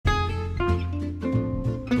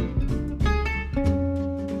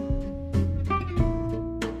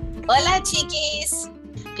Hola chiquis.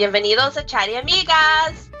 Bienvenidos a Chat y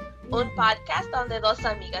Amigas, un podcast donde dos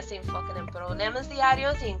amigas se enfocan en problemas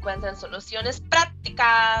diarios y encuentran soluciones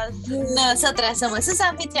prácticas. Nosotras somos sus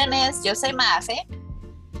anfitriones. Yo soy Mafe.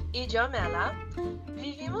 Y yo, Mela.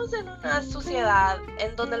 Vivimos en una sociedad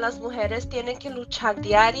en donde las mujeres tienen que luchar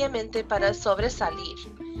diariamente para sobresalir.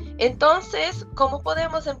 Entonces, ¿cómo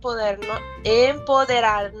podemos empoderarnos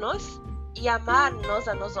y amarnos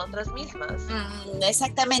a nosotras mismas?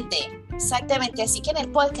 Exactamente. Así que en el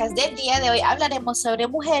podcast del día de hoy hablaremos sobre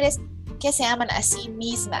mujeres que se aman a sí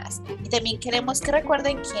mismas. Y también queremos que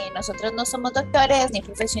recuerden que nosotros no somos doctores ni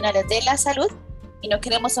profesionales de la salud y no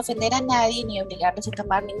queremos ofender a nadie ni obligarlos a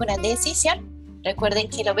tomar ninguna decisión. Recuerden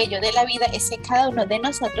que lo bello de la vida es que cada uno de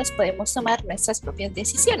nosotros podemos tomar nuestras propias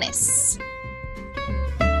decisiones.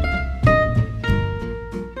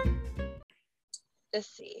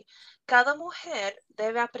 Sí, cada mujer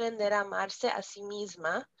debe aprender a amarse a sí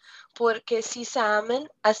misma, porque si se aman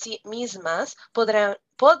a sí mismas,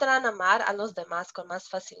 podrán amar a los demás con más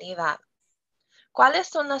facilidad. ¿Cuáles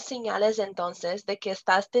son las señales entonces de que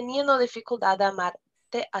estás teniendo dificultad de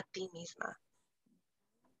amarte a ti misma?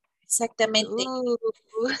 Exactamente.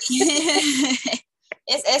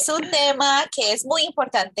 Es un tema que es muy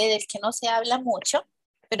importante, del que no se habla mucho,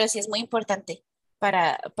 pero sí es muy importante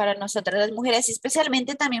para nosotras las mujeres, y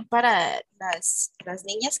especialmente también para las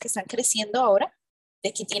niñas que están creciendo ahora,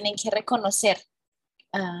 de que tienen que reconocer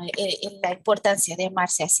la importancia de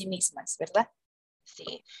amarse a sí mismas, ¿verdad?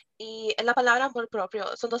 Sí, y la palabra amor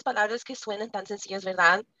propio son dos palabras que suenan tan sencillas,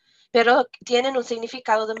 ¿verdad? Pero tienen un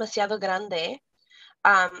significado demasiado grande.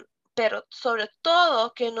 Pero sobre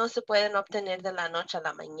todo que no se pueden obtener de la noche a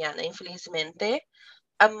la mañana, infelizmente.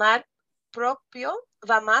 Amar propio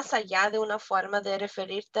va más allá de una forma de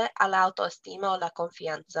referirte a la autoestima o la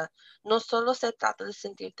confianza. No solo se trata de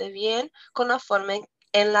sentirte bien con la forma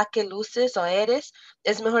en la que luces o eres,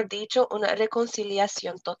 es mejor dicho, una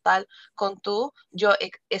reconciliación total con tu yo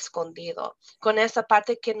escondido, con esa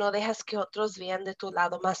parte que no dejas que otros vean de tu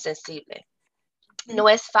lado más sensible. No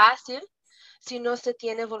es fácil si no se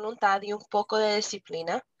tiene voluntad y un poco de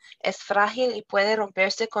disciplina. Es frágil y puede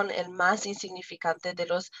romperse con el más insignificante de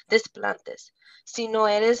los desplantes. Si no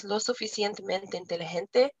eres lo suficientemente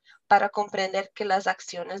inteligente para comprender que las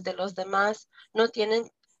acciones de los demás no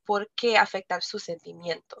tienen por qué afectar sus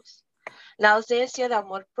sentimientos. La ausencia de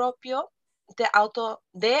amor propio,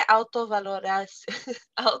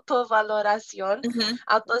 autovaloración, Uh-huh.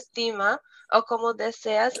 autoestima o como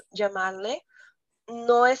deseas llamarle,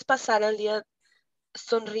 no es pasar el día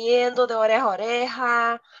sonriendo de oreja a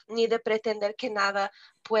oreja, ni de pretender que nada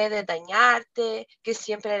puede dañarte, que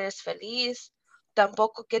siempre eres feliz,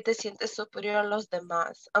 tampoco que te sientes superior a los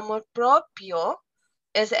demás. Amor propio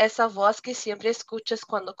es esa voz que siempre escuchas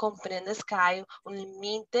cuando comprendes que hay un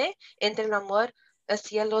límite entre el amor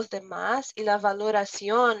hacia los demás y la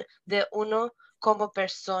valoración de uno como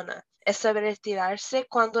persona. Es saber retirarse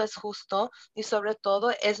cuando es justo y sobre todo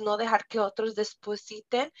es no dejar que otros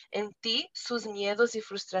depositen en ti sus miedos y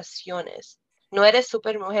frustraciones. No eres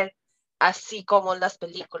supermujer así como en las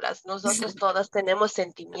películas. Nosotros todas tenemos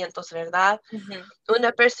sentimientos, ¿verdad? Uh-huh.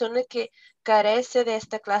 Una persona que carece de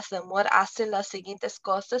esta clase de amor hace las siguientes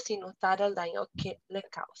cosas sin notar el daño que le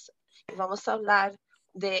causa. Y vamos a hablar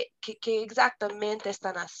de qué exactamente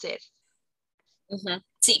están a hacer. Uh-huh.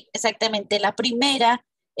 Sí, exactamente. La primera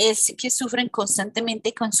es que sufren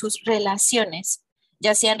constantemente con sus relaciones,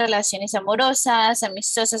 ya sean relaciones amorosas,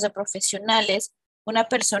 amistosas o profesionales. Una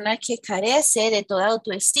persona que carece de toda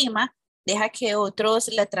autoestima deja que otros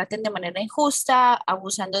la traten de manera injusta,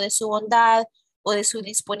 abusando de su bondad o de su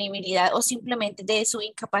disponibilidad o simplemente de su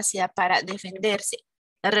incapacidad para defenderse.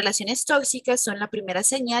 Las relaciones tóxicas son la primera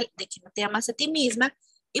señal de que no te amas a ti misma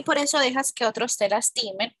y por eso dejas que otros te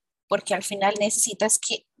lastimen, porque al final necesitas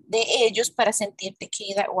de ellos para sentirte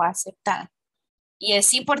querida o aceptada. Y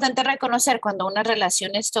es importante reconocer cuando una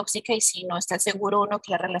relación es tóxica, y si no está seguro uno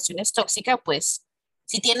que la relación es tóxica, pues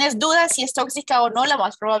si tienes dudas si es tóxica o no, lo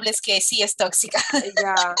más probable es que sí es tóxica.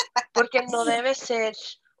 Ya, porque no debe ser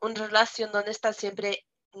una relación donde estás siempre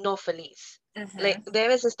no feliz. Uh-huh.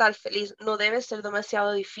 Debes estar feliz, no debe ser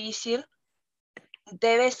demasiado difícil,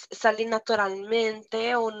 debes salir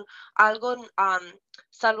naturalmente, algo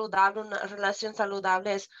saludable, una relación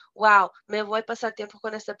saludable es, wow, me voy a pasar tiempo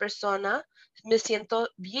con esta persona, me siento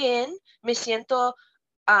bien, me siento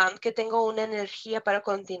que tengo una energía para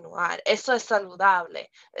continuar. Eso es saludable.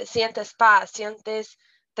 Sientes paz, sientes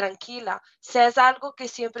tranquila. Si es algo que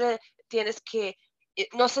siempre tienes que,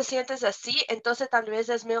 no se sientes así, entonces tal vez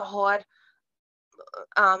es mejor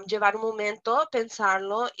llevar un momento,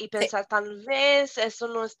 pensarlo y Sí, pensar, tal vez eso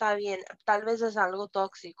no está bien, tal vez es algo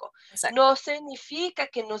tóxico. exacto. No significa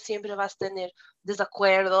que no siempre vas a tener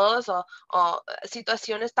desacuerdos o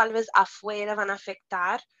situaciones tal vez afuera van a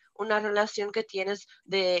afectar una relación que tienes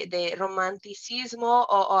de romanticismo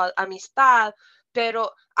o amistad,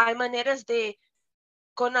 pero hay maneras de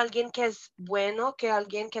con alguien que es bueno, que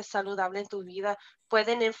alguien que es saludable en tu vida,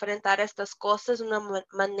 pueden enfrentar estas cosas de una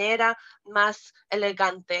manera más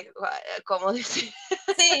elegante, como decir.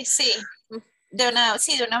 Sí, sí.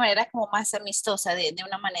 Sí, de una manera como más amistosa, de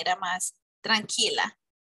una manera más tranquila.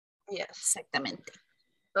 Yes. Exactamente.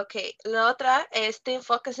 Ok, la otra es te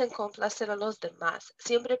enfocas en complacer a los demás.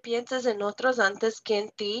 Siempre piensas en otros antes que en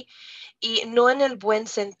ti y no en el buen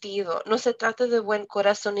sentido. No se trata de buen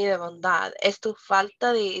corazón y de bondad. Es tu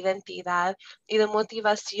falta de identidad y de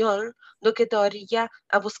motivación lo que te orilla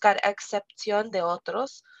a buscar aceptación de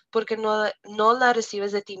otros porque no la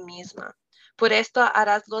recibes de ti misma. Por esto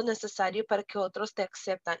harás lo necesario para que otros te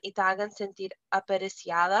aceptan y te hagan sentir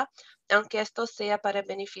apreciada aunque esto sea para el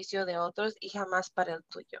beneficio de otros y jamás para el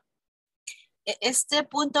tuyo. Este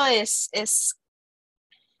punto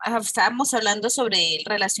estábamos hablando sobre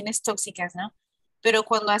relaciones tóxicas, ¿no? Pero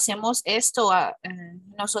cuando hacemos esto a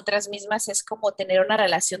nosotras mismas es como tener una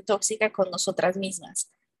relación tóxica con nosotras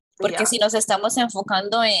mismas, porque Ya, si nos estamos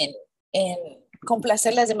enfocando en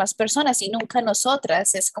complacer a las demás personas y nunca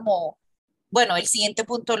nosotras, es como, bueno, el siguiente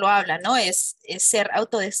punto lo habla, ¿no? Es ser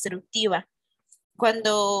autodestructiva.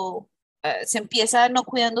 Cuando se empieza no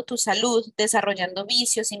cuidando tu salud, desarrollando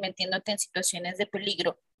vicios y metiéndote en situaciones de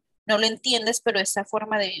peligro. No lo entiendes, pero esta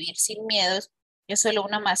forma de vivir sin miedos es solo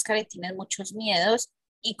una máscara y tienes muchos miedos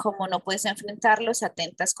y como no puedes enfrentarlos,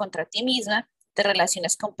 atentas contra ti misma, te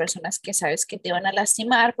relacionas con personas que sabes que te van a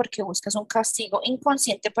lastimar porque buscas un castigo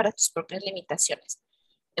inconsciente para tus propias limitaciones.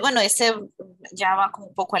 Y bueno, este ya va como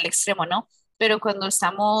un poco al extremo, ¿no? Pero cuando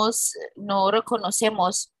estamos, no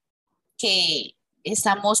reconocemos que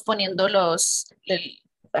estamos poniendo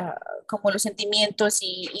como los sentimientos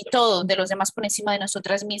y todo de los demás por encima de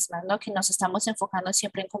nosotras mismas, ¿no? Que nos estamos enfocando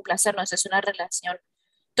siempre en complacernos. Es una relación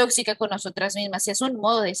tóxica con nosotras mismas. Es un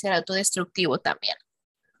modo de ser autodestructivo también.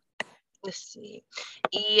 sí.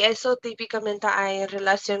 Y eso típicamente hay en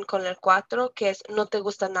relación con el 4, que es no te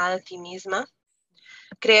gusta nada de ti misma.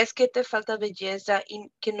 ¿Crees que te falta belleza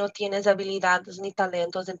y que no tienes habilidades ni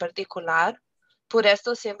talentos en particular? Por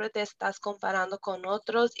esto siempre te estás comparando con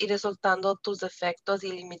otros y resultando tus defectos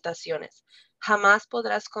y limitaciones. Jamás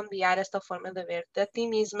podrás cambiar esta forma de verte a ti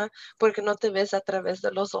misma porque no te ves a través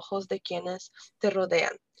de los ojos de quienes te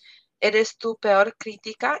rodean. Eres tu peor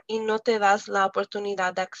crítica y no te das la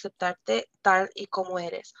oportunidad de aceptarte tal y como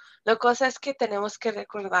eres. La cosa es que tenemos que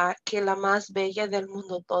recordar que la más bella del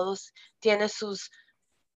mundo, todos, tiene sus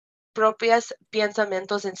propios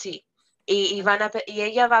pensamientos en sí. Y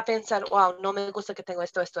ella va a pensar, wow, no me gusta que tengo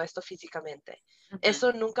esto físicamente. Ujú.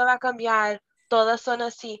 Eso nunca va a cambiar, todas son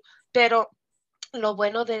así, pero lo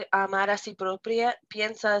bueno de amar a sí propia,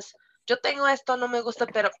 piensas, yo tengo esto, no me gusta,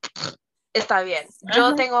 pero está bien. Yo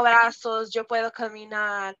Ajá, tengo brazos, yo puedo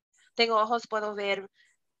caminar, tengo ojos, puedo ver.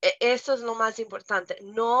 Eso es lo más importante,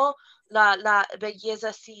 no la belleza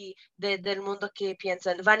así del mundo que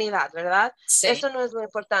piensan, vanidad, ¿verdad? sí. Eso no es lo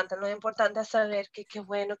importante. Lo importante es saber que qué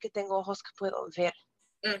bueno que tengo ojos que puedo ver,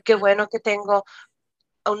 qué Ujú. bueno que tengo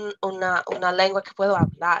una lengua que puedo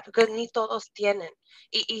hablar, que ni todos tienen.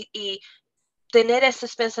 Y tener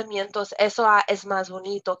esos pensamientos, eso es más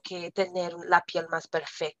bonito que tener la piel más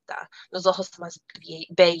perfecta, los ojos más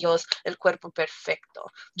bellos, el cuerpo perfecto.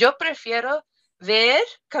 Yo prefiero ver,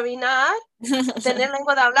 caminar, tener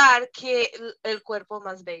lengua de hablar que el cuerpo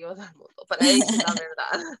más bello del mundo, para decir la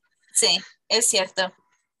verdad. Sí, es cierto.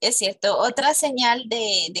 Es cierto. Otra señal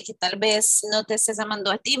de que tal vez no te estés amando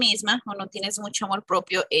a ti misma o no tienes mucho amor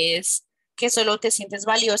propio es que solo te sientes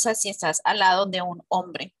valiosa si estás al lado de un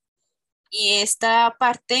hombre. Y esta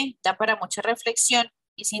parte da para mucha reflexión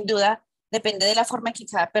y sin duda depende de la forma que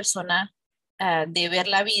cada persona de ver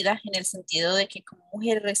la vida, en el sentido de que como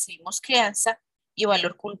mujeres recibimos crianza y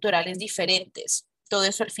valor culturales diferentes. Todo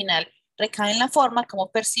eso al final recae en la forma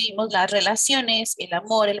como percibimos las relaciones, el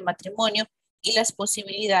amor, el matrimonio y las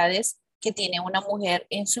posibilidades que tiene una mujer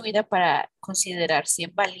en su vida para considerarse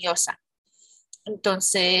valiosa.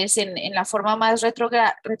 Entonces, en la forma más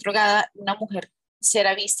retrograda, una mujer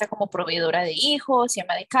será vista como proveedora de hijos y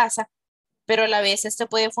ama de casa, pero a la vez esto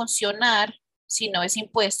puede funcionar si no es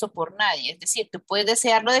impuesto por nadie. Es decir, tú puedes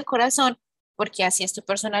desearlo de corazón porque así es tu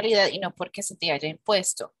personalidad y no porque se te haya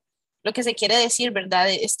impuesto. Lo que se quiere decir, ¿verdad?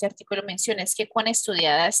 Este artículo menciona es que cuán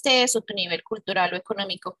estudiada estés o tu nivel cultural o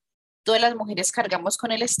económico todas las mujeres cargamos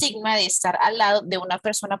con el estigma de estar al lado de una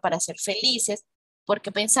persona para ser felices,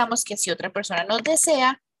 porque pensamos que si otra persona nos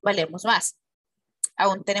desea, valemos más.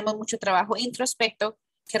 Aún tenemos mucho trabajo introspecto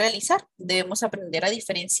que realizar. Debemos aprender a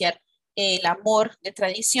diferenciar el amor de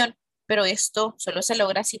tradición, pero esto solo se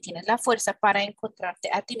logra si tienes la fuerza para encontrarte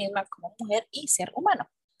a ti misma como mujer y ser humano.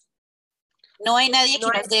 No hay nadie No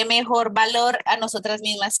que hay, nos dé mejor valor a nosotras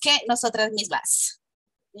mismas que nosotras mismas.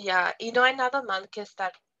 y no hay nada mal que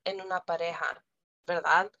estar en una pareja,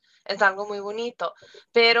 ¿verdad? Es algo muy bonito,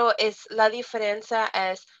 pero la diferencia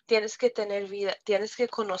es, tienes que tener vida, tienes que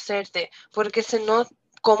conocerte, porque si no,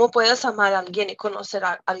 ¿cómo puedes amar a alguien y conocer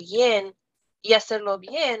a alguien y hacerlo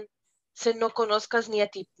bien si no conozcas ni a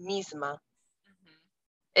ti misma?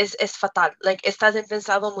 Es fatal, like, estás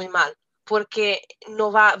pensado muy mal, porque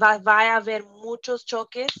no va a haber muchos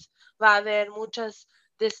choques, va a haber muchos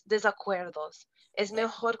desacuerdos. Es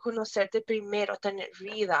mejor conocerte primero, tener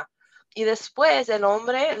vida. Y después el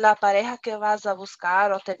hombre, la pareja que vas a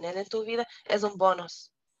buscar o tener en tu vida es un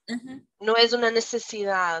bonus. Ujú. No es una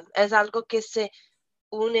necesidad, es algo que se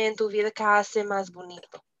une en tu vida que hace más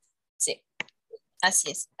bonito. Sí,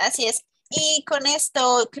 así es, así es. Y con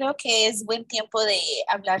esto creo que es buen tiempo de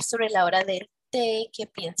hablar sobre la hora del té. ¿Qué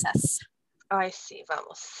piensas? Ay, sí,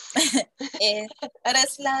 vamos. Eh, Ahora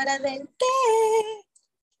es la hora del té.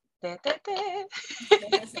 Te, te, te.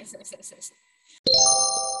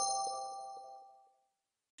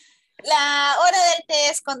 La hora del té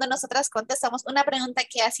es cuando nosotras contestamos una pregunta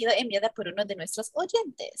que ha sido enviada por uno de nuestros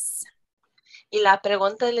oyentes. Y la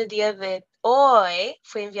pregunta del día de hoy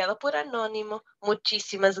fue enviado por Anónimo.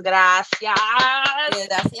 Muchísimas gracias.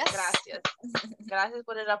 Gracias. Gracias. Gracias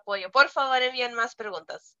por el apoyo. Por favor, envíen más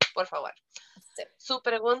preguntas. Por favor. Sí. Su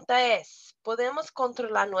pregunta es, ¿podemos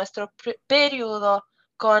controlar nuestro periodo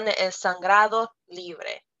con el sangrado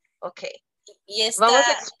libre? Ok. Y esta, Vamos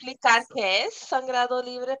a explicar qué es sangrado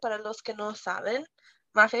libre para los que no saben.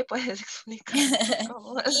 Mafe, ¿puedes explicar, por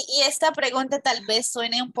favor? y esta pregunta tal vez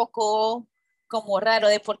suene un poco como raro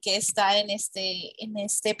de por qué está en este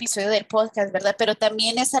episodio del podcast, ¿verdad? Pero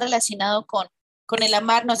también está relacionado con el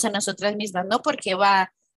amarnos a nosotras mismas, ¿no? Porque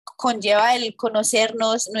conlleva el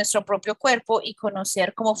conocernos nuestro propio cuerpo y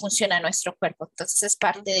conocer cómo funciona nuestro cuerpo. Entonces es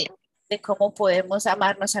parte de cómo podemos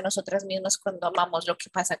amarnos a nosotras mismas cuando amamos lo que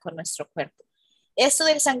pasa con nuestro cuerpo. Esto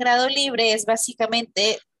del sangrado libre es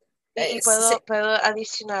básicamente, Y puedo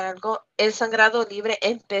adicionar algo. El sangrado libre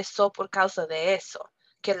empezó por causa de eso,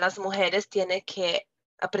 que las mujeres tienen que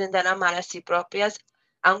aprender a amar a sí propias,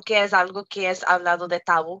 aunque es algo que es hablado de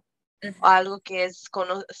tabú o uh-huh, algo que es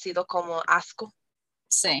conocido como asco.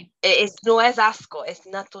 sí. No es asco, es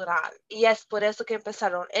natural. Y es por eso que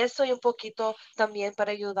empezaron eso y un poquito también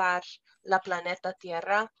para ayudar la planeta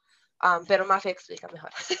Tierra. Pero Mafia explica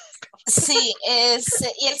mejor. Sí,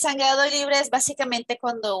 y el sangrado libre es básicamente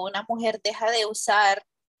cuando una mujer deja de usar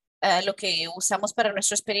lo que usamos para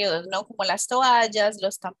nuestros periodos, ¿no? Como las toallas,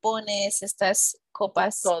 los tampones, estas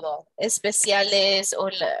copas Todo. especiales o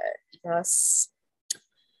las,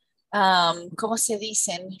 ¿cómo se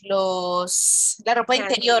dicen? La ropa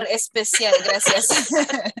interior Panties. especial, gracias.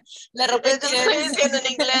 La ropa Es que lo interior. estoy diciendo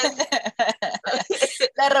en inglés.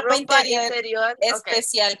 La ropa Ropa interior interior. Ok.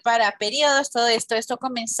 especial para periodos, todo esto. Esto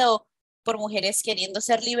comenzó por mujeres queriendo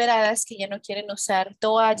ser liberadas, que ya no quieren usar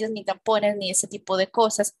toallas, ni tampones, ni ese tipo de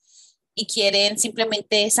cosas, y quieren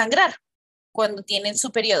simplemente sangrar cuando tienen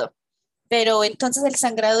su periodo. Pero entonces el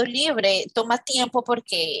sangrado libre toma tiempo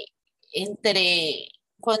porque entre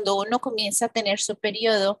cuando uno comienza a tener su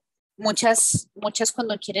periodo, muchas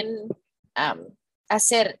cuando quieren um,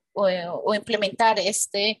 hacer o implementar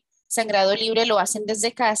este sangrado libre lo hacen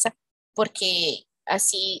desde casa porque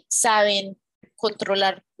así saben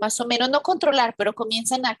controlar, más o menos no controlar, pero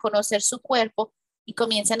comienzan a conocer su cuerpo y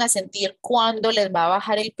comienzan a sentir cuándo les va a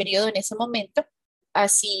bajar el periodo en ese momento.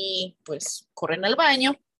 Así pues corren al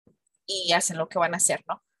baño y hacen lo que van a hacer,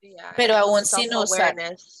 ¿no? Yeah, Pero es aún sin usar,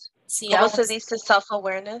 self-awareness. sí, ¿Cómo aún. se dice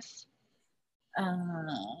self-awareness?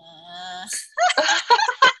 Ah,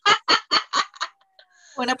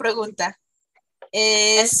 buena pregunta.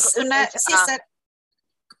 Sí, estar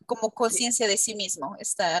como Sí. conciencia de sí mismo,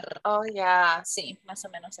 estar, Oh, yeah. sí, más o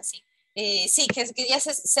menos así. Sí, que ya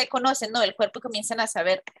se conocen, ¿no? El cuerpo comienzan a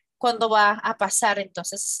saber cuándo va a pasar,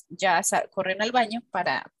 entonces ya corren al baño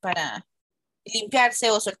para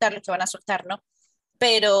limpiarse o soltar lo que van a soltar, ¿no? Yeah.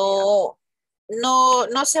 Pero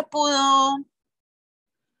no se pudo,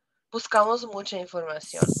 Buscamos mucha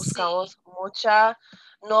información, sí,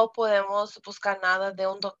 no podemos buscar nada de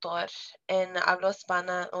un doctor en habla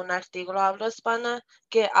hispana, un artículo habla hispana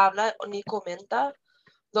que habla ni comenta,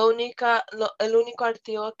 El único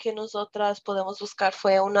artículo que nosotras podemos buscar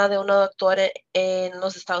fue de una doctora en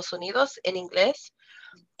los Estados Unidos, en inglés.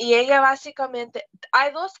 Y ella básicamente,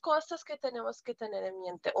 hay dos cosas que tenemos que tener en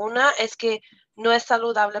mente. Una es que no es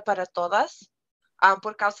saludable para todas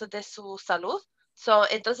por causa de su salud.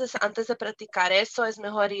 Entonces, antes de practicar eso, es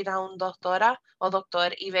mejor ir a un doctora o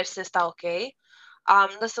doctor y ver si está ok.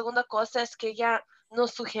 La segunda cosa es que ella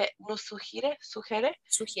Sugiere.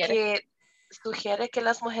 que sugiere que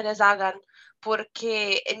las mujeres hagan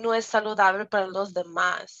porque no es saludable para los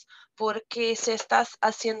demás. Porque si estás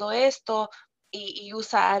haciendo esto y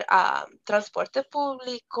usar transporte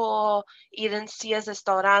público, ir en sillas de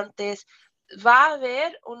restaurantes, va a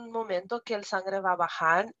haber un momento que el sangre va a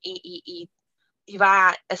bajar y va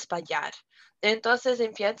a espallar. Entonces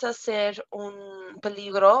empieza a ser un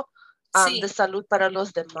peligro de Sí, salud para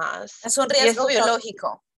los demás. es un Y riesgo eso,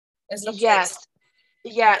 biológico, es lo que yes, es,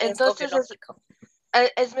 un ya, riesgo entonces biológico.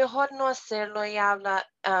 es mejor no hacerlo y habla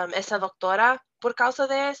esa doctora. Por causa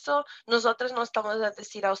de eso, nosotros no estamos a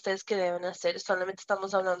decir a ustedes qué deben hacer, solamente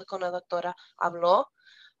estamos hablando con la doctora. Habló.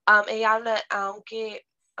 Ella habla, aunque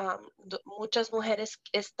muchas mujeres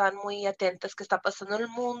están muy atentas que está pasando en el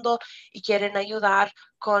mundo y quieren ayudar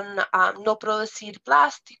con no producir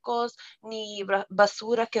plásticos ni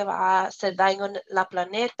basura que va a hacer daño en la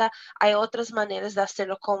planeta. Hay otras maneras de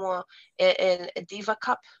hacerlo como el Diva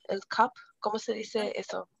Cup, el cup, ¿cómo se dice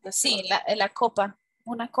eso en Sí, español? la copa,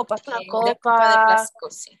 una copa La de copa de copa, plástico,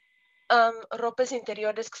 sí. ropas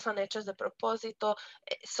interiores que son hechas de propósito,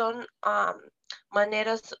 son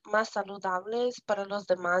maneras más saludables para los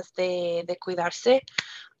demás de cuidarse.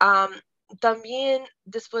 Am, También,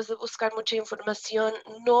 después de buscar mucha información,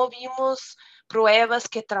 no vimos pruebas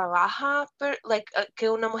que trabaja, que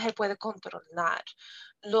una mujer puede controlar.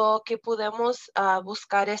 Lo que podemos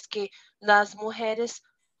buscar es que las mujeres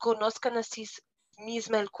conozcan así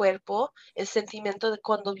misma el cuerpo, el sentimiento de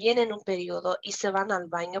cuando vienen un periodo y se van al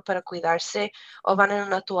baño para cuidarse o van en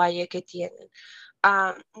una toalla que tienen.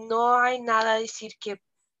 No hay nada a decir que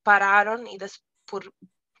pararon y por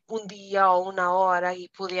un día o una hora y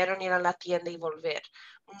pudieron ir a la tienda y volver.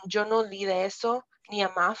 Yo no leí de eso, ni a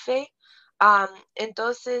Mafe.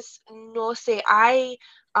 Entonces, no sé, hay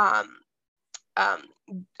um,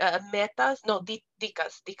 metas, no,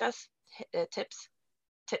 dicas, tips.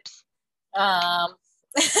 Ah,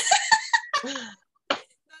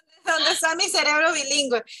 ¿dónde está mi cerebro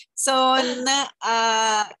bilingüe? Son,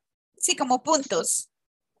 sí, como puntos.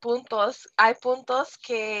 Hay puntos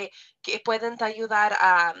que pueden te ayudar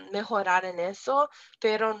a mejorar en eso,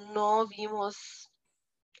 pero no vimos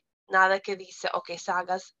nada que dice, ok, si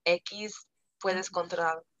hagas X, puedes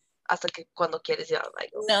controlar hasta que cuando quieres ir al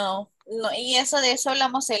baño. No, no, y de eso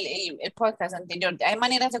hablamos el podcast anterior. Hay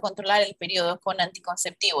maneras de controlar el periodo con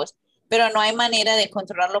anticonceptivos, pero no hay manera de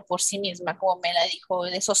controlarlo por sí misma, como me la dijo,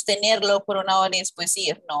 de sostenerlo por una hora y después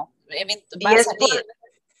ir, no, va Y a es por, salir.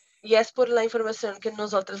 y es por la información que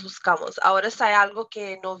nosotros buscamos. Ahora si hay algo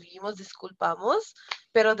que no vimos, disculpamos,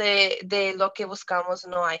 pero de lo que buscamos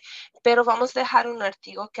no hay. Pero vamos a dejar un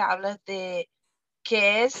artículo que habla de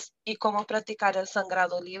qué es y cómo practicar el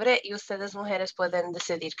sangrado libre y ustedes mujeres pueden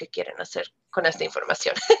decidir qué quieren hacer con esta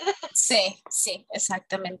información. Sí, sí,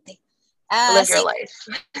 exactamente. Live your Así, life.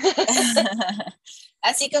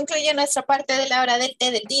 así concluye nuestra parte de la hora del té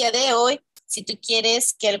del día de hoy. Si tú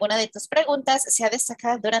quieres que alguna de tus preguntas sea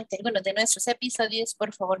destacada durante alguno de nuestros episodios,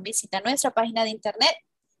 por favor visita nuestra página de internet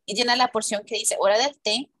y llena la porción que dice hora del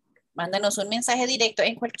té. Mándanos un mensaje directo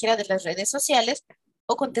en cualquiera de las redes sociales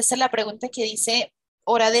o contesta la pregunta que dice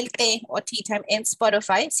hora del té o tea time en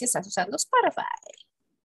Spotify si estás usando Spotify.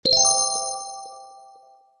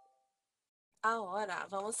 Ahora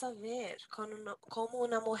vamos a ver cómo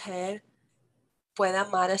una mujer puede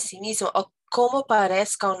amar a sí misma o cómo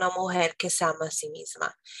parezca una mujer que se ama a sí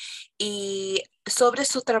misma. Y sobre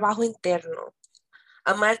su trabajo interno,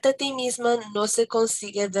 amarte a ti misma no se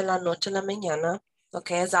consigue de la noche a la mañana,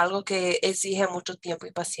 ¿ok? Es algo que exige mucho tiempo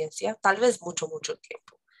y paciencia, tal vez mucho, mucho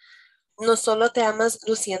tiempo. No solo te amas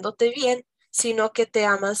luciéndote bien, sino que te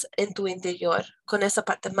amas en tu interior, con esa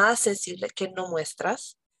parte más sensible que no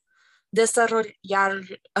muestras. Desarrollar,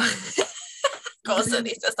 ¿cómo se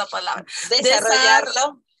dice esta palabra?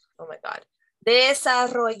 Desarrollarlo. Oh my God.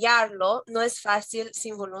 Desarrollarlo no es fácil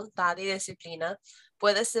sin voluntad y disciplina.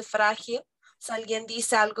 Puede ser frágil si alguien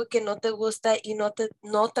dice algo que no te gusta y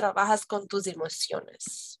no trabajas con tus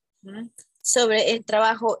emociones. Sobre el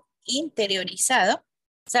trabajo interiorizado,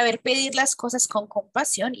 saber pedir las cosas con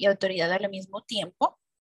compasión y autoridad al mismo tiempo.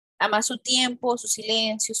 Ama su tiempo, su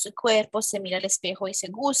silencio, su cuerpo, se mira al espejo y se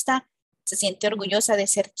gusta, se siente orgullosa de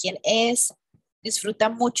ser quien es, disfruta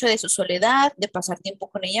mucho de su soledad, de pasar tiempo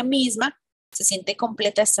con ella misma, se siente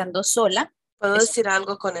completa estando sola. ¿Puedo Es- decir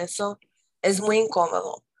algo con eso? Es muy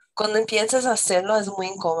incómodo. Cuando empiezas a hacerlo es muy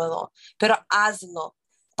incómodo, pero hazlo.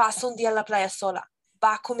 Pasa un día en la playa sola,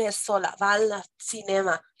 va a comer sola, va al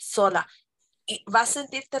cinema sola y vas a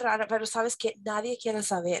sentirte rara, pero sabes que nadie quiere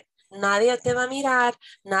saber, nadie te va a mirar,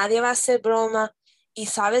 nadie va a hacer broma y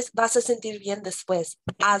sabes, vas a sentir bien después.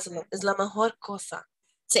 Hazlo, es la mejor cosa.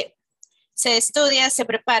 sí, se estudia, se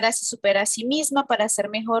prepara, se supera a sí misma para ser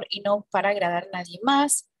mejor y no para agradar a nadie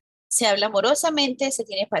más. Se habla amorosamente, se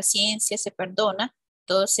tiene paciencia, se perdona,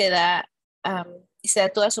 todo se da y se da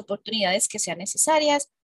todas las oportunidades que sean necesarias.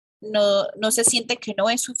 No se siente que no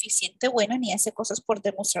es suficiente buena ni hace cosas por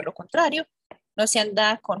demostrar lo contrario. No se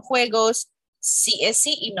anda con juegos, sí es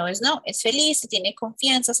sí y no es no. Es feliz, se tiene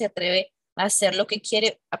confianza, se atreve a hacer lo que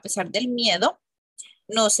quiere a pesar del miedo.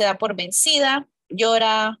 No se da por vencida,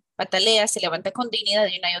 llora, patalea, se levanta con dignidad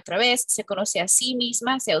de una y otra vez, se conoce a sí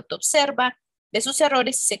misma, se autoobserva, ve sus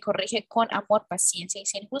errores y se corrige con amor, paciencia y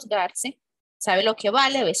sin juzgarse, sabe lo que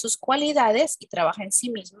vale, ve sus cualidades y trabaja en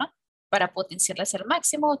sí misma para potenciarlas al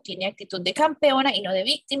máximo, tiene actitud de campeona y no de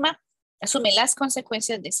víctima, asume las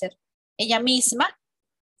consecuencias de ser ella misma,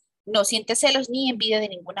 no siente celos ni envidia de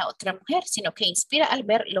ninguna otra mujer, sino que inspira al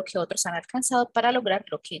ver lo que otros han alcanzado para lograr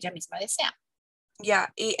lo que ella misma desea.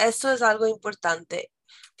 Ya, y eso es algo importante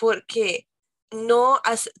porque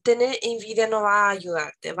tener envidia no va a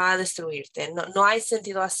ayudarte, va a destruirte, no hay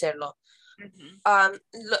sentido hacerlo. Ujú.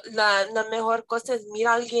 La mejor cosa es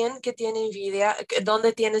mira a alguien que tiene envidia,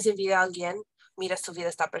 donde tienes envidia a alguien, mira su vida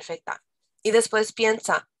está perfecta. Y después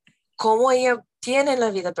piensa, ¿cómo ella tiene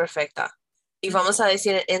la vida perfecta? Y vamos a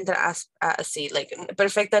decir así, like,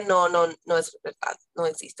 perfecta no es verdad, no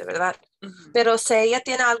existe, ¿verdad? Ujú. Pero si ella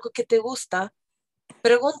tiene algo que te gusta,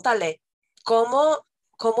 pregúntale, ¿cómo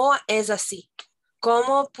es así?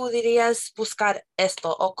 ¿Cómo podrías buscar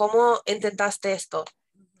esto? ¿O cómo intentaste esto?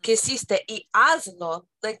 ¿Qué hiciste? Y hazlo.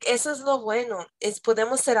 Like, eso es lo bueno,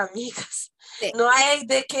 podemos ser amigas. Sí, No hay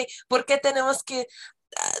de que, ¿por qué tenemos que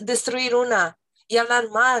destruir una y hablar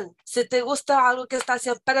mal? Si te gusta algo que está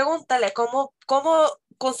haciendo, pregúntale, ¿cómo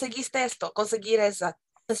conseguiste esto? Conseguir esa.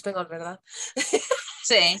 Español, ¿verdad?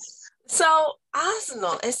 sí. So,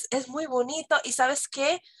 hazlo, es muy bonito y ¿sabes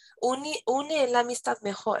qué? Une la amistad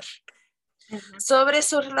mejor. Ujú. Sobre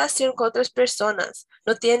su relación con otras personas.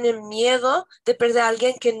 No tiene miedo de perder a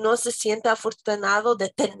alguien que no se siente afortunado de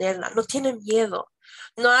tenerla. No tiene miedo.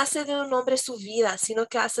 No hace de un hombre su vida, sino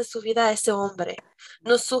que hace su vida a ese hombre.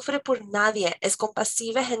 No sufre por nadie. Es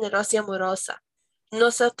compasiva, generosa y amorosa.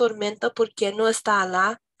 No se atormenta porque no está a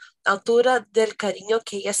la altura del cariño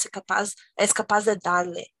que ella es capaz de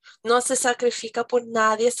darle. No se sacrifica por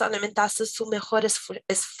nadie, solamente hace su mejor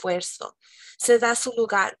esfuerzo. Se da su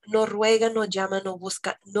lugar, no ruega, no llama, no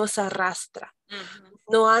busca, no se arrastra. Ujú.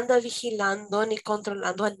 No anda vigilando ni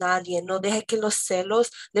controlando a nadie, no deja que los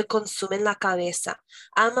celos le consumen la cabeza.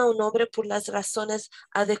 Ama a un hombre por las razones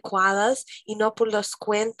adecuadas y no por los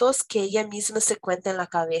cuentos que ella misma se cuenta en la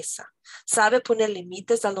cabeza. Sabe poner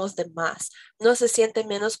límites a los demás. No se siente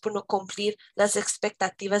menos por no cumplir las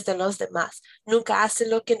expectativas de los demás. Nunca hace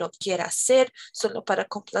lo que no quiere hacer solo para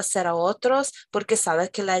complacer a otros porque sabe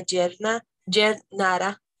que la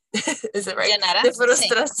llenará is it right? Llenara, De sí.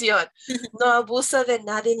 frustración. No abusa de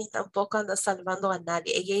nadie ni tampoco anda salvando a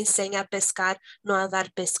nadie. Ella enseña a pescar, no a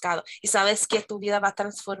dar pescado. Y sabes que tu vida va a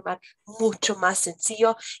transformar mucho más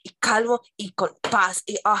sencillo y calmo y con paz.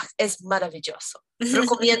 Y es maravilloso.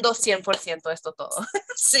 Recomiendo 100% esto todo.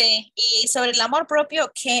 Sí, y sobre el amor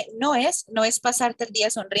propio, que no es pasarte el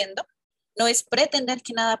día sonriendo, no es pretender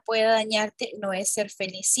que nada pueda dañarte, no es ser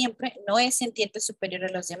feliz siempre, no es sentirte superior a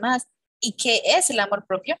los demás. ¿Y qué es el amor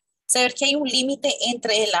propio? Saber que hay un límite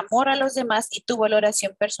entre el amor a los demás y tu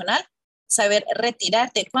valoración personal, saber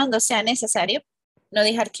retirarte cuando sea necesario, no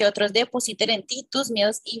dejar que otros depositen en ti tus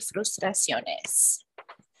miedos y frustraciones.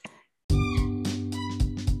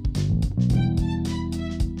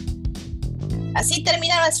 Así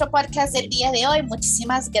termina nuestro podcast del día de hoy.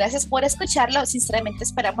 Muchísimas gracias por escucharlo. Sinceramente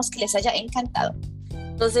esperamos que les haya encantado.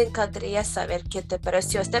 Nos encantaría saber qué te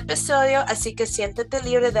pareció este episodio, así que siéntete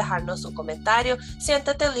libre de dejarnos un comentario,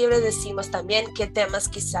 siéntete libre de decirnos también qué temas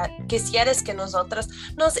quisieras que nosotros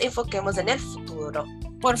nos enfoquemos en el futuro.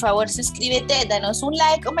 Por favor, suscríbete, danos un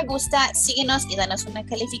like o me gusta, síguenos y danos una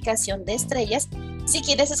calificación de estrellas. Si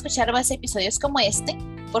quieres escuchar más episodios como este,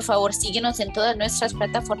 por favor síguenos en todas nuestras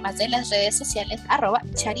plataformas de las redes sociales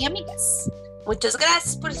 @chariamigas. Muchas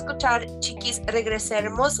gracias por escuchar, chiquis.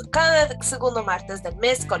 Regresaremos cada segundo martes del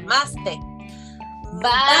mes con más de Bye.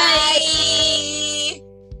 Bye.